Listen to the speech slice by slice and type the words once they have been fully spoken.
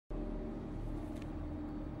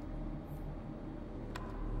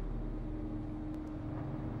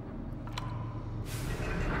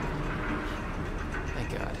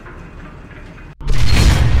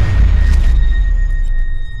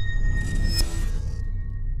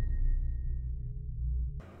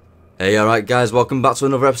Hey, alright guys, welcome back to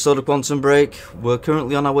another episode of Quantum Break. We're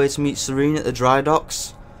currently on our way to meet Serene at the dry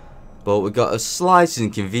docks, but we've got a slight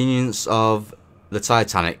inconvenience of the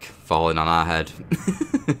Titanic falling on our head.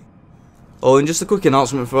 Oh, and just a quick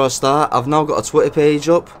announcement before I start, I've now got a Twitter page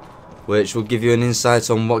up, which will give you an insight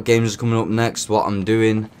on what games are coming up next, what I'm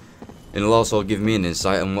doing, and it'll also give me an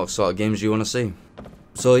insight on what sort of games you want to see.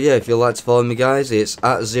 So yeah, if you'd like to follow me guys, it's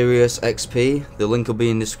at ZeriusXP, the link will be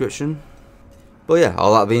in the description. But yeah,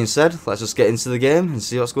 all that being said, let's just get into the game and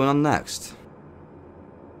see what's going on next.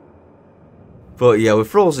 But yeah, we're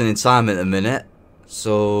frozen in time at the minute,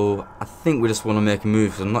 so I think we just want to make a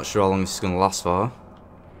move because I'm not sure how long this is going to last for.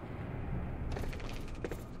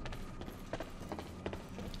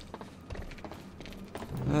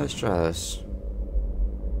 Let's try this.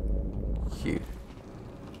 Q.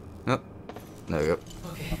 Oh, there we go.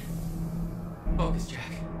 Okay. Focus,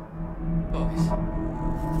 Jack. Focus.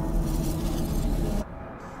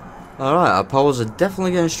 Alright, our powers are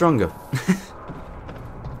definitely getting stronger.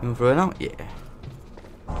 Going for it now? Yeah.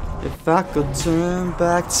 If I could turn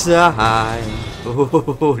back time.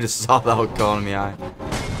 Oh, just saw that one corner in my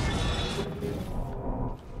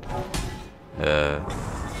eye.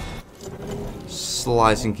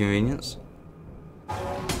 Slight inconvenience. I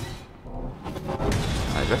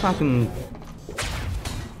reckon I can...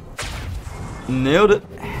 Nailed it.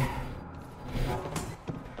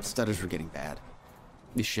 Stutters were getting bad.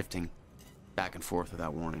 He's shifting back and forth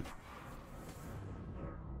without warning.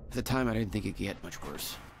 At the time, I didn't think it could get much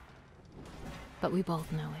worse. But we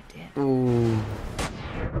both know it did. Ooh.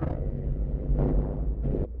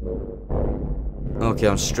 Okay,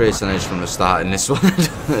 I'm straight on edge from the start in this one.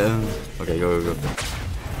 Okay, go.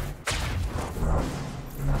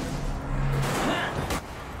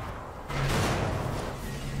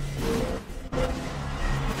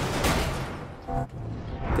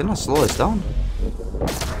 Can I slow this down?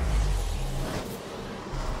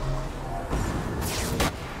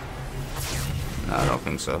 No, I don't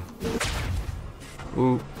think so.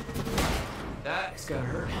 Ooh. That's gotta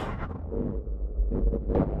hurt.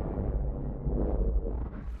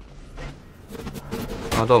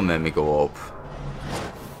 Oh, don't make me go up.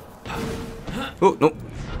 Oh, no.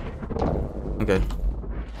 Okay.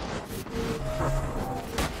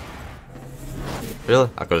 Really?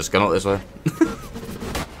 I could have just gone up this way.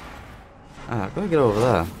 Ah, I've got to get over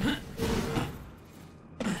there.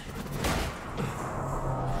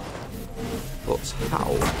 But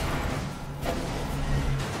how?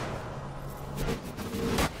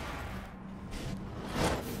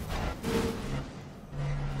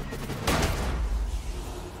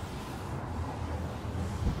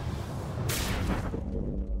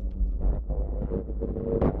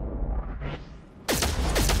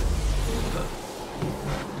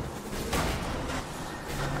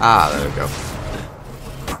 Ah, there we go.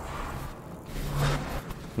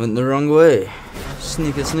 Went the wrong way.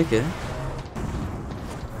 Sneaky.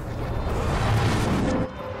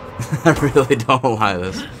 I really don't like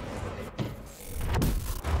this.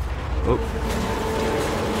 Oh.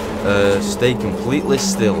 Stay completely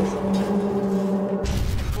still.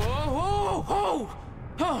 Whoa!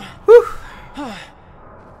 Whew.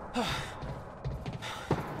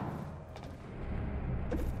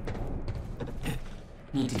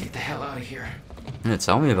 Need to get the hell out of here. Yeah,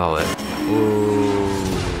 tell me about it. Ooh.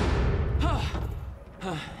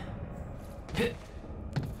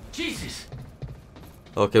 Jesus!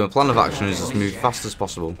 Okay, my plan of action is just move fast as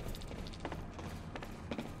possible.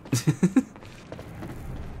 If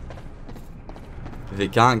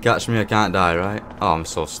it can't catch me, I can't die, right? Oh, I'm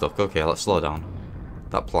so stuck. Okay, let's slow down.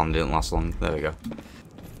 That plan didn't last long. There we go.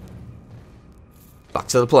 Back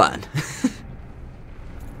to the plan.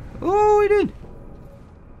 Oh, we did.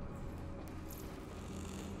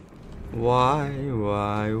 Why?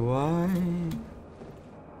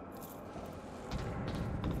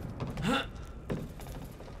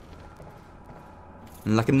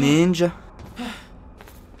 Like a ninja.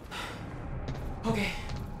 Okay,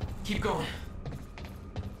 keep going.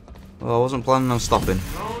 Well, I wasn't planning on stopping.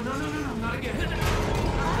 No, not again.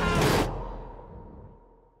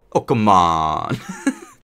 Oh, come on.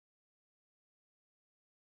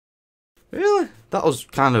 Really? That was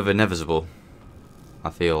kind of inevitable, I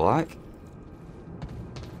feel like.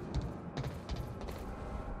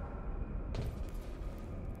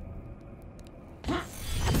 No,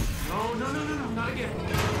 not again.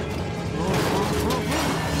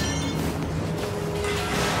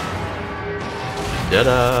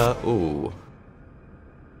 Da-da! Ooh.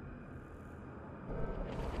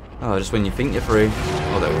 Oh, just when you think you're free.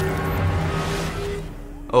 Oh, there we go.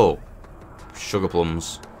 Oh. Sugar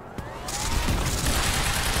plums.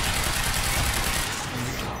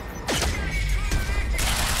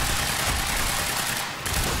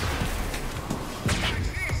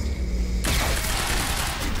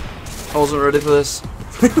 I wasn't ready for this.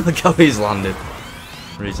 Look how he's landed.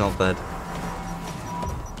 He's not dead.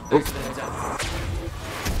 Oop.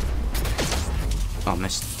 Oh,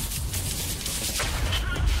 missed.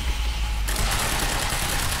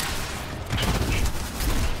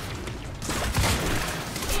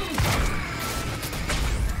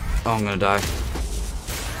 Oh, I'm gonna die.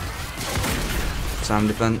 Time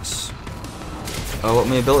defense. Oh, what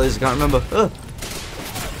my ability is, I can't remember.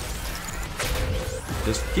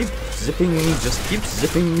 Just keep zipping, just keep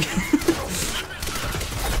zipping.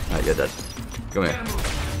 Alright, you're dead. Come here.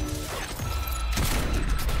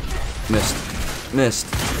 Missed. Missed.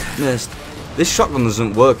 Missed. This shotgun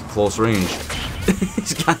doesn't work at close range.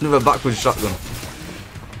 It's kind of a backwards shotgun.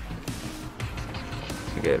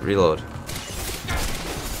 Okay, reload.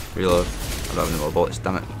 Reload. I don't have any more bullets,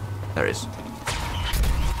 damn it. There it is.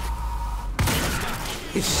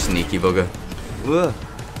 You sneaky bugger. Whoa.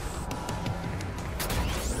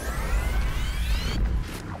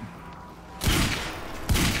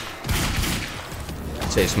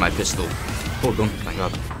 Taste my pistol. Oh, gun, thank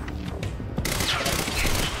God.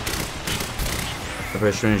 A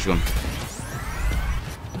very strange gun.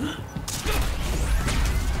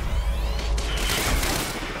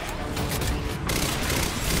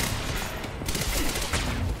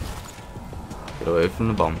 Get away from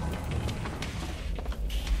the bomb.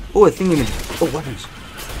 Oh, a thingy. Oh, weapons.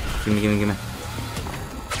 Gimme, gimme, gimme.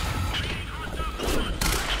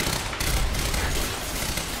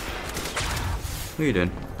 What are you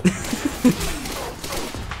doing?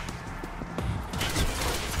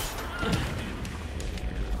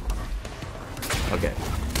 Okay.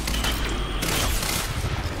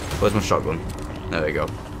 Where's my shotgun? There we go.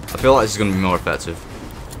 I feel like this is going to be more effective.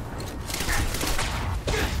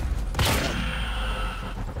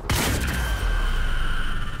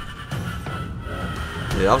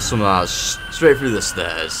 Yeah, have some of that straight through the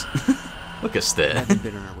stairs. Look at stairs. Hadn't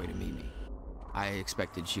been on her way to meet me. I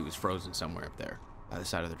expected she was frozen somewhere up there, by the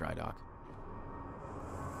side of the dry dock.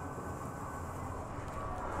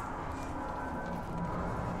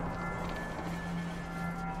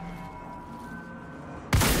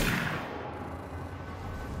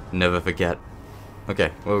 Never forget.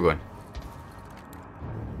 Okay, where are we going?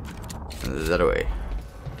 That away.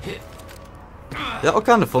 That was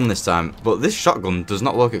kind of fun this time, but this shotgun does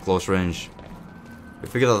not work at close range. We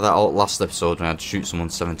figured out that out last episode when I had to shoot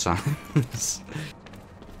someone 7 times.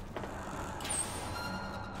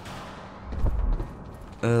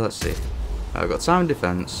 Let's see. I've got time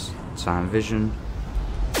defense, time vision,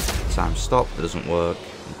 time stop, that doesn't work,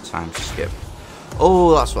 and time skip.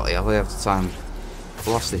 Oh, that's what I have to time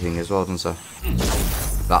blasty thing as well, doesn't I?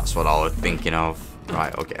 That's what I was thinking of.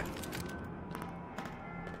 Right, okay.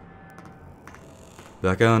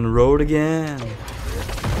 Back on the road again.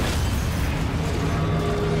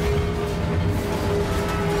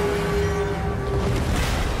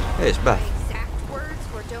 Hey, it's Beth. Exact words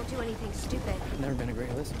or don't do anything stupid. I've never been a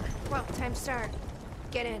great listener. Well, time to start.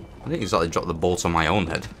 Get in. I didn't exactly drop the bolt on my own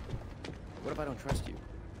head. What if I don't trust you?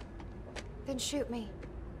 Then shoot me.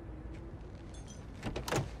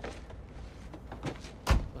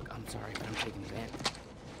 Look, I'm sorry, but I'm taking the van.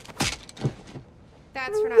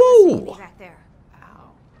 That's for not listening to me back there.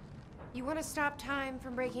 Ow. You want to stop time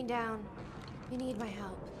from breaking down? You need my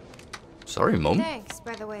help. Sorry, Mum. Thanks,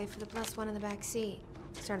 by the way, for the +1 in the back seat.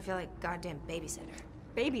 Starting to feel like goddamn babysitter.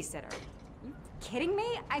 Babysitter? You kidding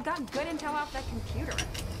me? I got good intel off that computer.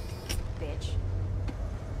 Bitch.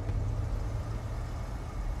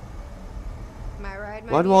 Am I right,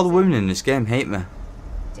 my Why do all the BFF? women in this game hate me?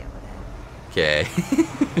 Deal with it. Okay.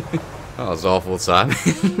 That was awful timing.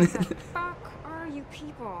 Who the fuck are you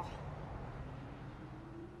people?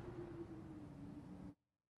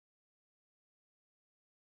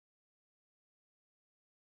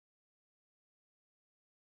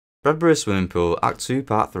 Bradbury Swimming Pool, Act 2,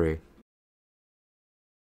 Part 3.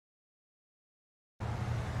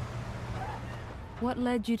 What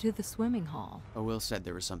led you to the swimming hall? Oh, Will said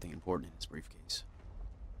there was something important in his briefcase.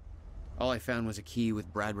 All I found was a key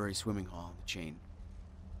with Bradbury Swimming Hall on the chain.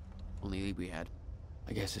 Only lead we had.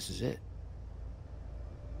 I guess this is it.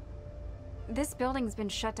 This building's been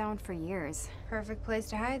shut down for years. Perfect place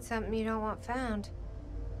to hide something you don't want found.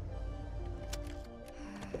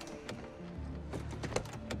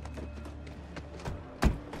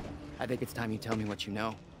 I think it's time you tell me what you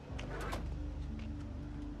know.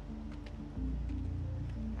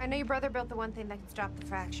 I know your brother built the one thing that can stop the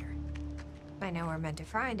fracture. I know we're meant to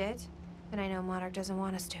find it, and I know Monarch doesn't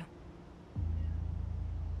want us to.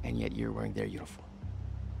 And yet you're wearing their uniform.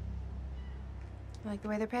 I like the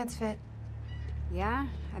way their pants fit. Yeah?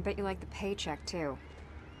 I bet you like the paycheck, too.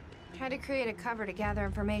 Tried to create a cover to gather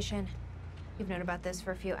information. You've known about this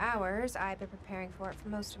for a few hours. I've been preparing for it for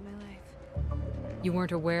most of my life. You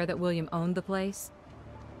weren't aware that William owned the place?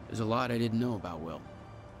 There's a lot I didn't know about Will.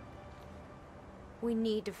 We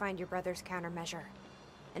need to find your brother's countermeasure.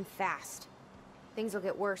 And fast. Things will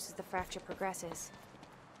get worse as the fracture progresses.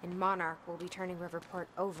 And Monarch will be turning Riverport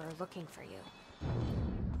over looking for you.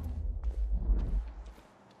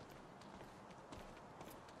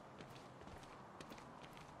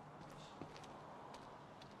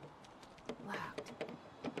 Locked.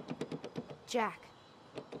 Jack,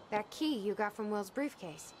 that key you got from Will's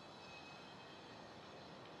briefcase.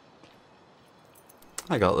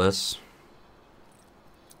 I got this.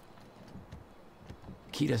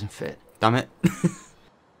 Key doesn't fit. Damn it.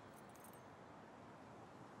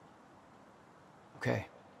 Okay.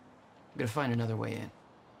 I'm gonna find another way in.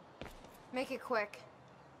 Make it quick.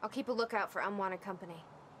 I'll keep a lookout for unwanted company.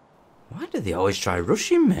 Why do they always try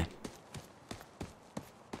rushing me?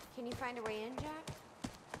 Can you find a way in, Jack?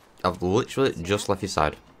 I've literally just left your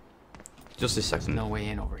side. Just a second. No way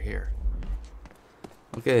in over here.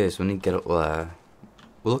 Okay, so we need to get up there.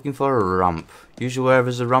 We're looking for a ramp. Usually wherever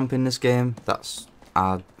there's a ramp in this game, that's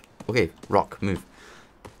our... Okay, rock, move.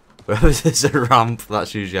 Wherever there's a ramp,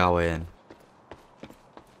 that's usually our way in.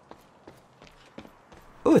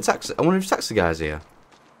 Oh, a taxi. I wonder if taxi guy's here.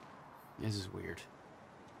 This is weird.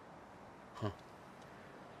 Huh.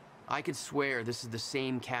 I could swear this is the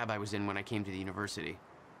same cab I was in when I came to the university.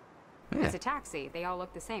 Yeah. It's a taxi. They all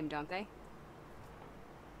look the same, don't they?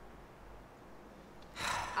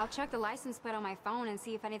 I'll check the license plate on my phone and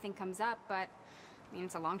see if anything comes up, but I mean,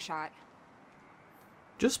 it's a long shot.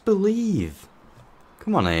 Just believe.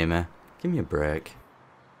 Come on, Amy. Give me a break.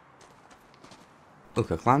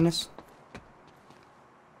 Look, I climb this.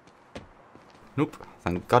 Nope.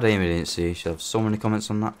 Thank God Amy didn't see. She'll have so many comments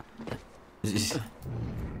on that.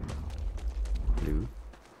 Blue.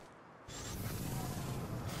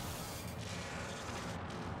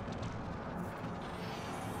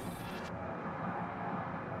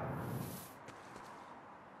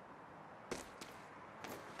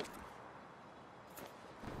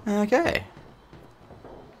 Okay.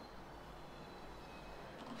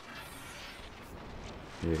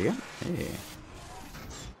 There we go. Hey.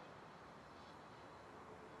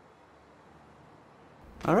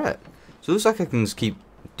 Alright. So it looks like I can just keep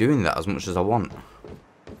doing that as much as I want.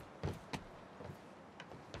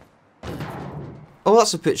 Oh,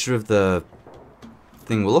 that's a picture of the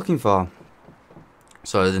thing we're looking for.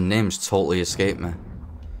 Sorry, the name's totally escaped me.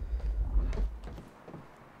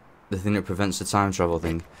 The thing that prevents the time travel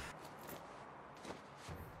thing.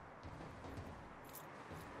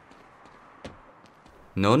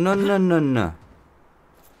 No, no, no, no, no.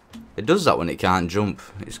 It does that when it can't jump.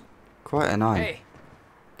 It's quite annoying. Hey,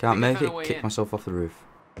 Can't think I make found it, a way kick in. myself off the roof.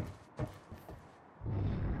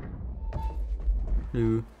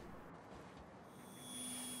 Hello.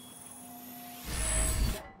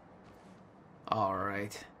 all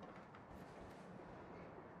right.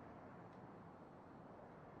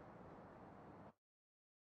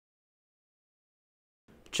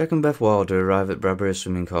 Jack and Beth Wilder arrive at Bradbury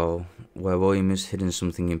swimming hole, where William is hidden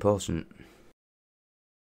something important.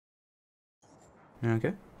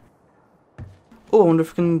 Okay. Oh, I wonder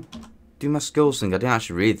if I can do my skills thing. I didn't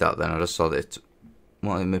actually read that then, I just saw that it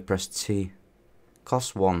wanted me to press T.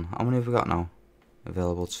 Cost 1. How many have we got now?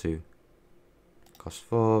 Available 2. Cost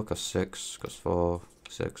 4, cost 6, cost 4,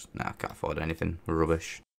 6. Nah, I can't afford anything.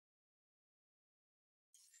 Rubbish.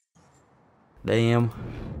 Damn.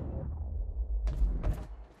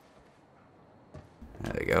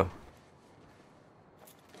 There we go.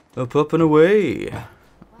 Up and away.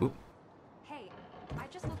 Oop. Hey, I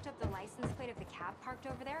just looked up the license plate of the cab parked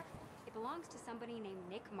over there. It belongs to somebody named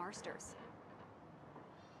Nick Marsters.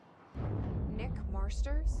 Nick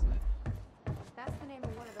Marsters? That's the name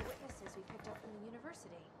of one of the witnesses we picked up from the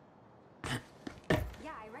university.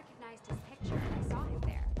 Yeah, I recognized his picture. I saw him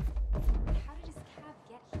there. How did his cab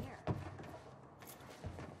get here? I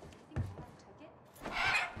think Bob took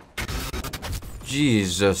it.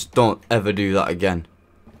 Jesus, don't ever do that again.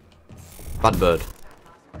 Bad bird.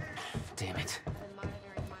 Damn it.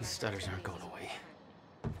 These stutters aren't going away.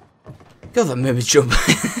 God, that made me jump.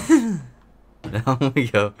 There we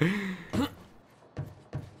go.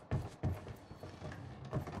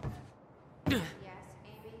 Yes,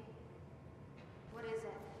 Amy? What is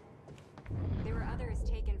it? There were others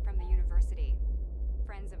taken from the university.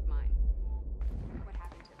 Friends of mine. What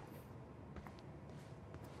happened to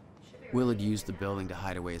them? Will had used the building to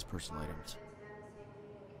hide away his personal items.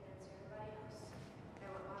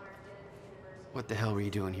 What the hell were you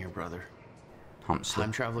doing here, brother? Hamster.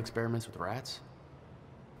 Time travel experiments with rats?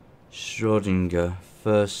 Schrödinger,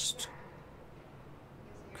 first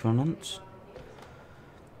chronont?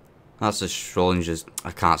 That's a Schrodinger's.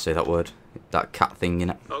 I can't say that word. That cat thing in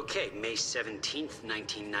it. Okay, May 17th,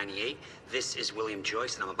 1998. This is William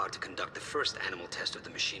Joyce, and I'm about to conduct the first animal test of the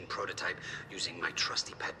machine prototype using my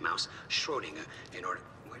trusty pet mouse, Schrödinger, in order...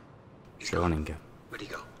 Schrödinger. Where'd he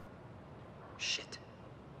go? Shit.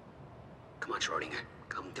 Come on, Schrödinger.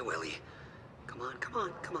 Come to Willie. Come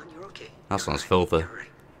on, you're okay. That sounds filthy.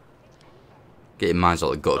 Getting minds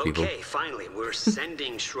out of gut people. Okay, finally, we're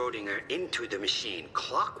sending Schrödinger into the machine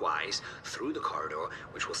clockwise through the corridor,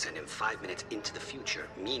 which will send him 5 minutes into the future,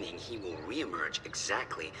 meaning he will re-emerge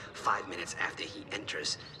exactly 5 minutes after he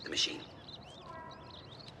enters the machine.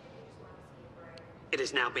 It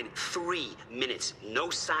has now been 3 minutes. No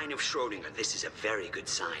sign of Schrödinger. This is a very good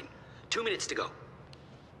sign. 2 minutes to go.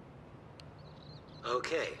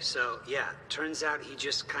 Okay, so yeah, turns out he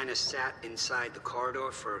just kind of sat inside the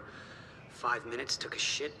corridor for 5 minutes, took a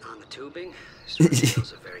shit on the tubing. This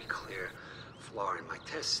reveals a very clear flaw in my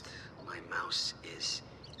test. My mouse is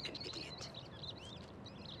an idiot.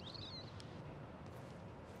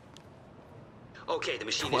 Okay, the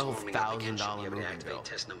machine is warming up again. Should be able to activate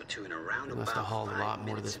test number 2 in around Must have about hauled a 5 lot more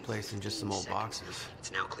to minutes this and place than just some 15 old seconds. boxes.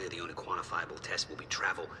 It's now clear the only quantifiable test will be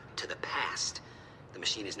travel to the past. The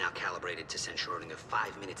machine is now calibrated to send Schrödinger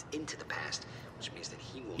 5 minutes into the past, which means that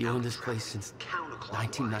he will You now owned this travel place since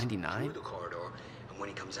counterclockwise 1999? through the corridor, and when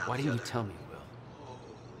he comes out Why the didn't you other- tell me, Will?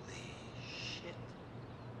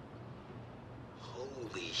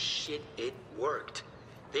 Holy shit, it worked.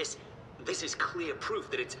 This is clear proof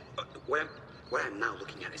that it's... what I'm now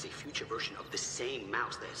looking at is a future version of the same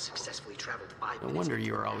mouse that has successfully traveled 5 No minutes. wonder into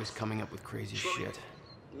you the were always past. coming up with crazy Schrödinger, shit.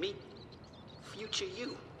 meet future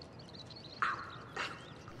you.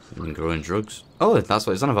 And growing drugs. Oh, that's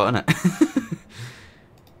what it's on about, isn't it?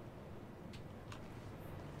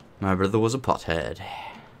 My brother was a pothead.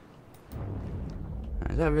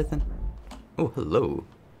 Is that everything? Oh, hello.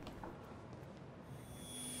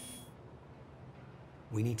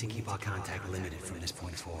 We need to keep our contact limited from this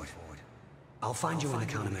point forward. I'll find you when the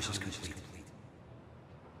countermeasure's complete.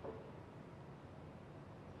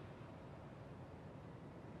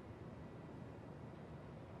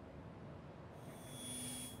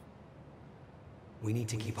 We need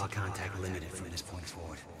to keep our contact limited from this point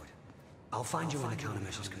forward. I'll find you when the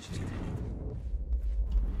countermeasure's complete.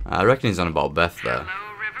 I reckon he's on about Beth there.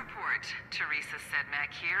 Hello, Riverport. Teresa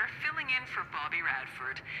Sedmak here, filling in for Bobby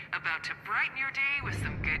Radford, about to brighten your day with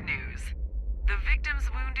some good news. The victims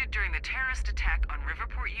wounded during the terrorist attack on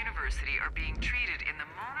Riverport University are being treated in the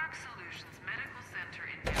Monarch Solutions Medical Center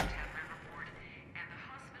in downtown Riverport, and the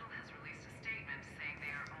hospital has released a statement saying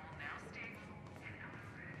they are all now stable and out of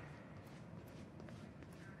risk.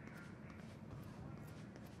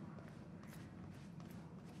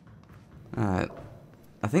 Alright.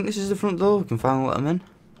 I think this is the front door. We can finally let them in.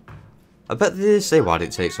 I bet they did say why did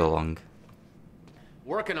it take so long.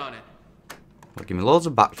 Working on it. Well, give me loads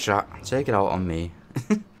of back chat. Take it out on me.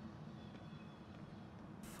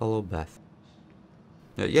 Follow Beth.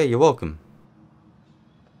 Yeah, you're welcome.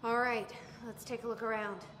 All right, let's take a look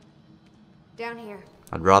around. Down here.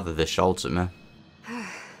 I'd rather they shout at me.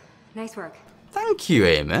 Nice work. Thank you,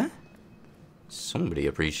 Amy. Somebody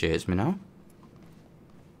appreciates me now.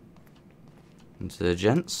 Into the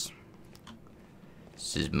gents.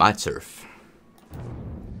 This is my turf.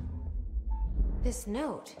 This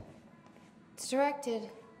note. It's directed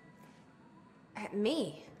at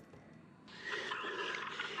me.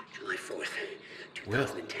 July 4th,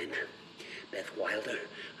 2010. Beth Wilder,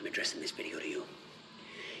 I'm addressing this video to you.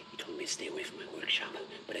 You told me to stay away from my workshop,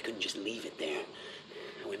 but I couldn't just leave it there.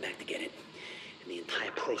 I went back to get it, and the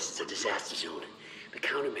entire place is a disaster zone. The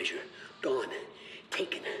countermeasure, gone.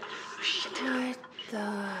 Taken. Shit. What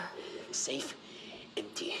the... Safe,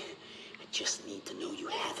 empty. I just need to know you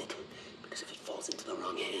have it, because if it falls into the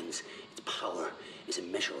wrong hands, its power is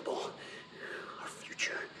immeasurable. Our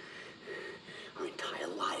future, our entire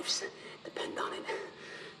lives depend on it.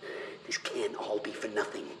 This can't all be for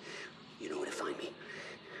nothing. You know where to find me.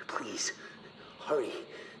 Please, hurry.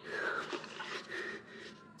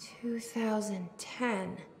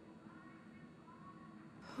 2010.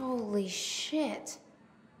 Holy shit.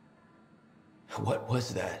 What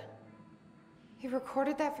was that? He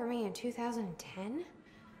recorded that for me in 2010?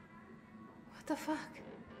 What the fuck?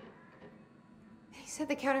 He said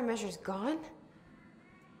the countermeasure's gone?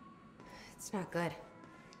 It's not good.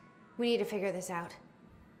 We need to figure this out.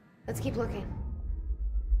 Let's keep looking.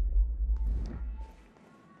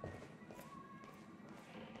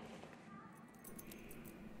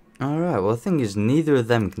 Alright, well the thing is, neither of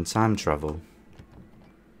them can time travel.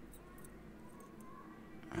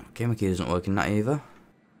 Okay, my key isn't working that either.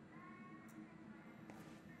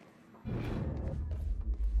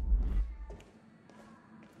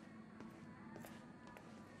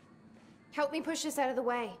 Help me push this out of the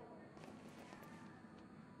way.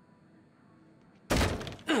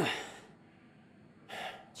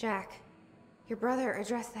 Jack, your brother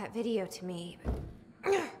addressed that video to me,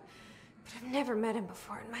 but I've never met him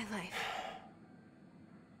before in my life.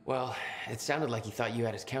 Well, it sounded like he thought you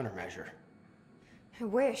had his countermeasure. I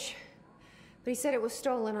wish. But he said it was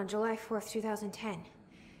stolen on July 4th, 2010.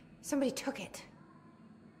 Somebody took it.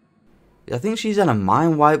 I think she's on a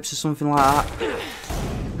mind wipes or something like that.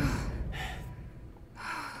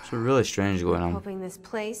 It's really strange going on. Hoping this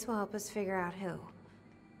place will help us figure out who.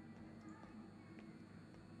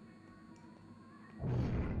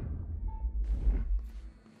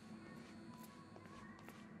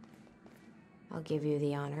 I'll give you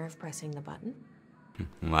the honor of pressing the button.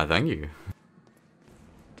 Why, thank you.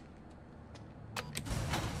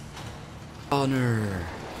 Honor.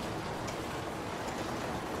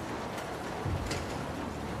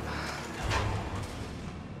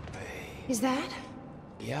 Is that?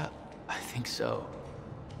 Yeah, I think so.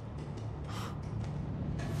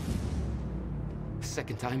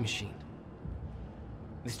 Second time machine.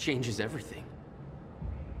 This changes everything.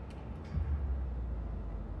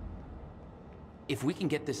 If we can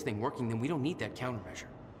get this thing working, then we don't need that countermeasure.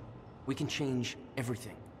 We can change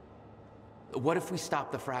everything. What if we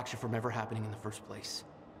stop the fracture from ever happening in the first place?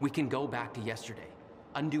 We can go back to yesterday,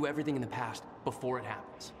 undo everything in the past before it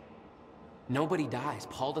happens. Nobody dies.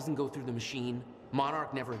 Paul doesn't go through the machine.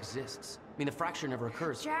 Monarch never exists. I mean, the fracture never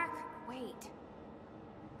occurs. Jack, wait.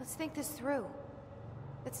 Let's think this through.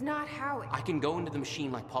 That's not how it... I can go into the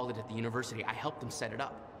machine like Paul did at the university. I helped them set it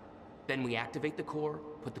up. Then we activate the core,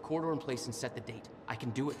 put the corridor in place, and set the date. I can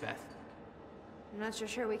do it, Beth. I'm not so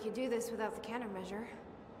sure we could do this without the countermeasure.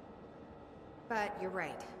 But you're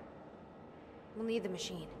right. We'll need the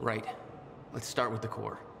machine. Right. Let's start with the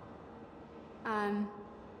core.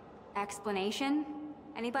 Explanation?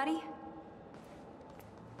 Anybody?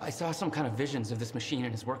 I saw some kind of visions of this machine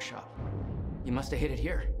in his workshop. You must have hid it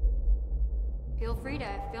here. Feel free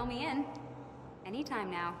to fill me in. Anytime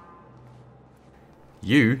now.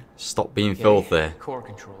 You stop being Okay, filthy. Core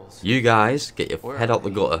controls. You guys get your Where head are out the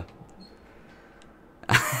they? gutter.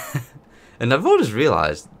 And I've always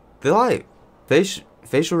realised they like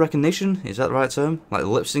facial recognition. Is that the right term? Like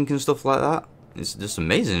lip sync and stuff like that. It's just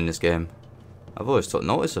amazing in this game. I've always took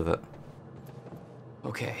notice of it.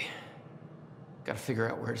 Okay. Gotta figure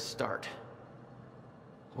out where to start.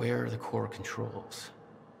 Where are the core controls?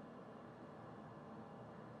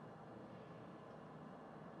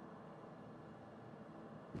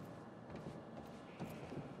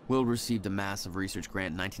 Will received a massive research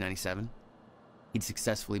grant in 1997. He'd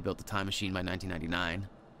successfully built the time machine by 1999.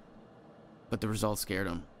 But the results scared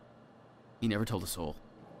him. He never told a soul.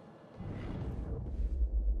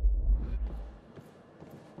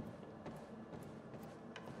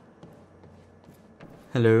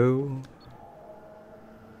 Hello.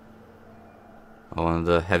 Oh, one of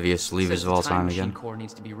the heaviest levers Says of all the time machine again. core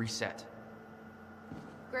needs to be reset.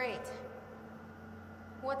 Great.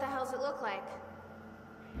 What the hell's it look like?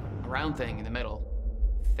 A round thing in the middle.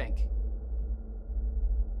 Think.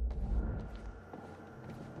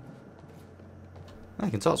 I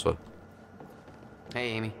can talk to her. Hey,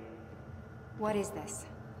 Amy. What is this?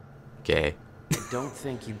 Okay. I don't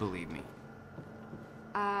think you believe me.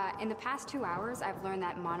 In the past 2 hours, I've learned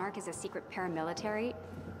that Monarch is a secret paramilitary.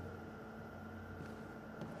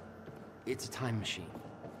 It's a time machine.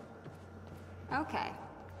 Okay.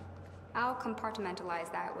 I'll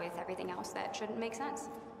compartmentalize that with everything else that shouldn't make sense.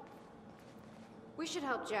 We should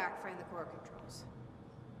help Jack find the core controls.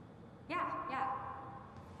 Yeah.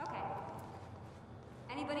 Okay.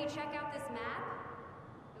 Anybody check out this map?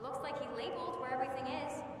 It looks like he labeled where everything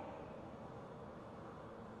is.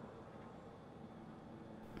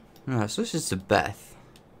 Alright, so this is to Beth.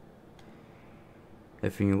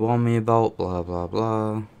 Everything you warned me about, blah blah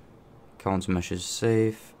blah. Countermeasures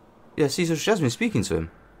safe. Yeah, see, so she has been speaking to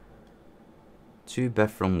him. To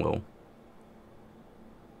Beth from Will.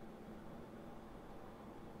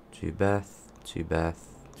 To Beth, to Beth,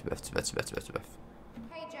 to Beth, to Beth, to Beth, to Beth, to Beth.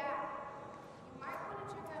 Hey, Jack. You might want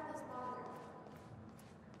to check out this monitor.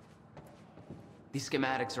 These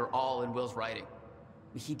schematics are all in Will's writing.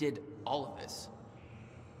 He did all of this.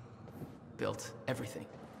 Built everything.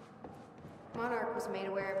 Monarch was made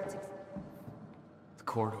aware of its The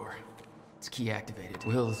corridor. It's key activated.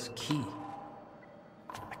 Will's key.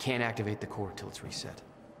 I can't activate the core till it's reset.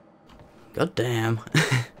 God damn.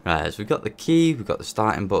 Right, so we've got the key, we've got the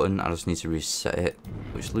starting button. I just need to reset it,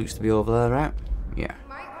 which looks to be over there, right? Yeah. You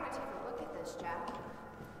might want to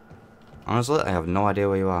Honestly, I have no idea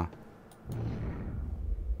where you are.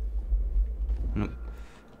 Nope.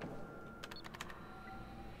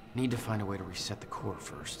 Need to find a way to reset the core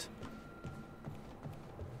first.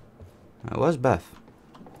 Where's Beth?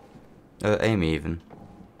 Amy, even.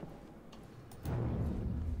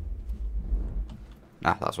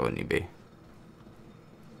 Ah, that's where we need to be.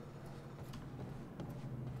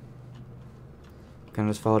 Can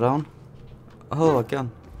I just fall down? Oh, I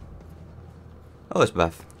can. Oh, it's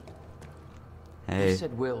Beth. Hey. You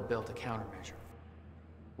said Will built a countermeasure.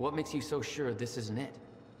 What makes you so sure this isn't it?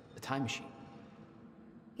 The time machine?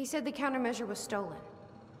 He said the countermeasure was stolen.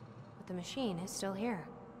 But the machine is still here.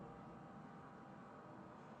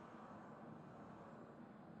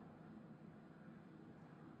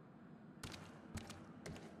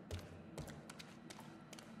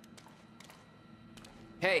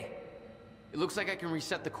 Hey! It looks like I can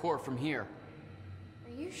reset the core from here.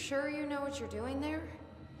 Are you sure you know what you're doing there?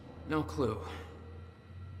 No clue.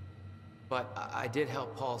 But I did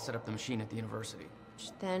help Paul set up the machine at the university.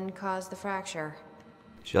 Which then caused the fracture.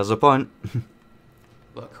 She has a point.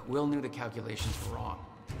 Look, Will knew the calculations were wrong.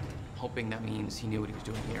 Hoping that means he knew what he was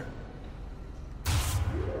doing here.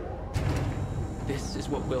 This is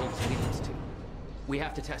what Will was leading us to. We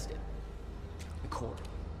have to test it. The core.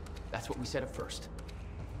 That's what we set up first.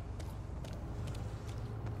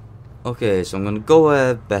 Okay, so I'm gonna go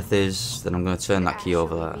where Beth is, then I'm gonna turn that key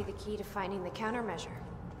over Actually there. be the key to finding the countermeasure.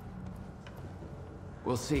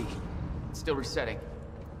 We'll see. It's still resetting.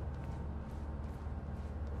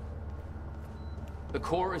 The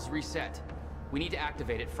core is reset. We need to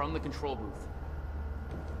activate it from the control booth.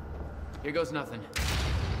 Here goes nothing.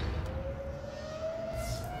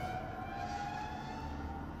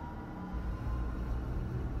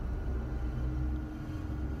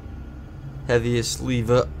 Heaviest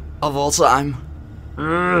lever of all time.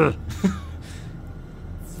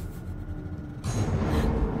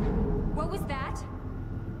 What was that?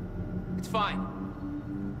 It's fine.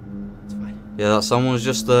 It's fine. Yeah, that song was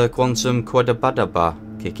just the quantum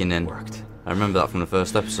quadabadaba kicking in. Worked. I remember that from the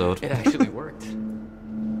first episode. It actually worked.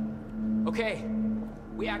 Okay,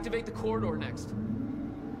 we activate the corridor next.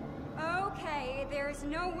 Okay, there's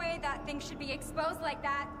no way that thing should be exposed like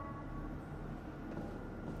that.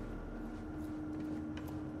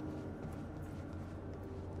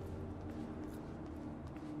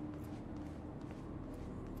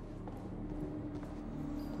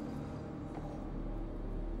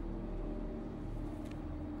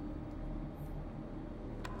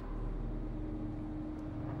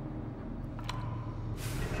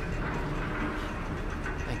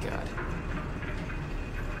 Thank God.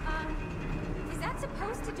 Is that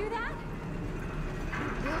supposed to do that?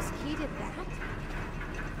 Will's key did that?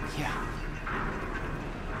 Yeah.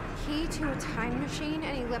 Key to a time machine,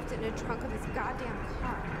 and he left it in the trunk of his goddamn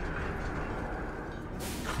car.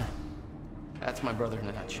 That's my brother in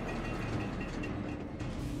a nutshell.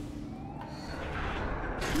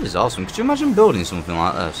 This is awesome. Could you imagine building something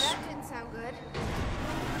like this? That didn't sound good.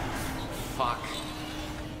 Fuck.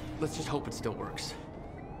 Let's just hope it still works.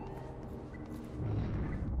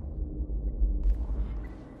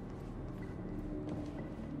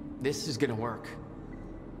 This is gonna work.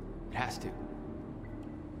 It has to.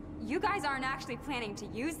 You guys aren't actually planning to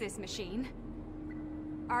use this machine,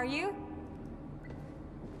 are you?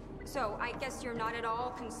 So, I guess you're not at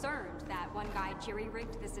all concerned that one guy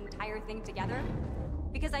jury-rigged this entire thing together?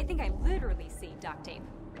 Because I think I literally see duct tape.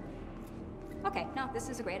 Okay, no, this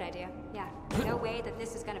is a great idea. Yeah, no way that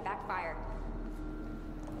this is gonna backfire.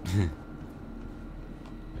 You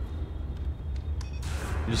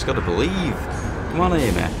just gotta believe. Come on,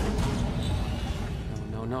 Amy.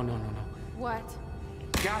 No. What?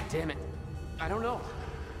 God damn it. I don't know.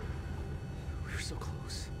 We were so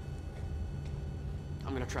close.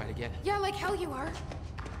 I'm gonna try it again. Yeah, like hell you are.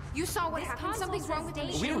 You saw what This happened. console Something's wrong says with the date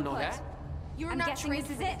machine. We don't know input. that. You're I'm not guessing trained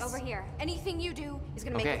this is for it this. over here. Anything you do is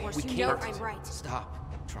gonna make Okay, it worse. we You know can't. I'm right.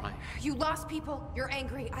 Stop trying. You lost people. You're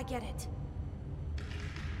angry. I get it.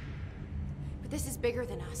 But this is bigger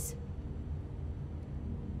than us.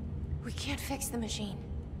 We can't fix the machine.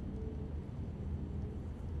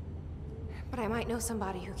 But I might know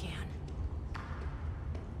somebody who can.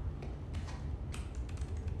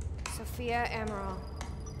 Sophia Amaral.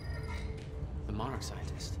 The Monarch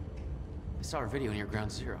scientist. I saw her video near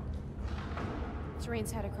Ground Zero.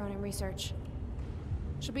 Serene's had a Cronin research.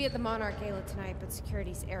 She'll be at the Monarch Gala tonight, but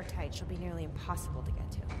security's airtight. She'll be nearly impossible to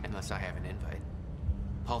get to. Unless I have an invite.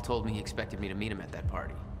 Paul told me he expected me to meet him at that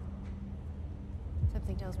party.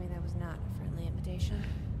 Something tells me that was not a friendly invitation.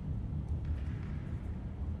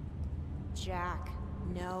 Jack,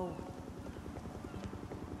 no.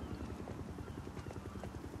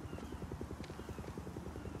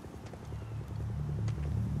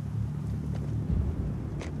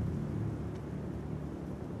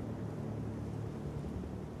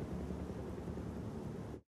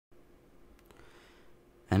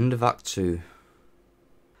 End of Act 2.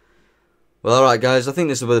 Well, alright guys, I think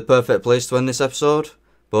this will be the perfect place to end this episode.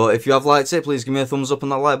 But if you have liked it, please give me a thumbs up on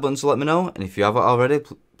that like button to let me know. And if you haven't already,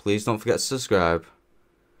 please don't forget to subscribe.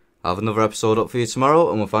 I'll have another episode up for you tomorrow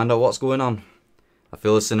and we'll find out what's going on. I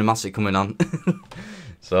feel a cinematic coming on.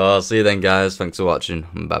 So I'll see you then guys, thanks for watching,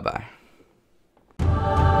 and bye bye.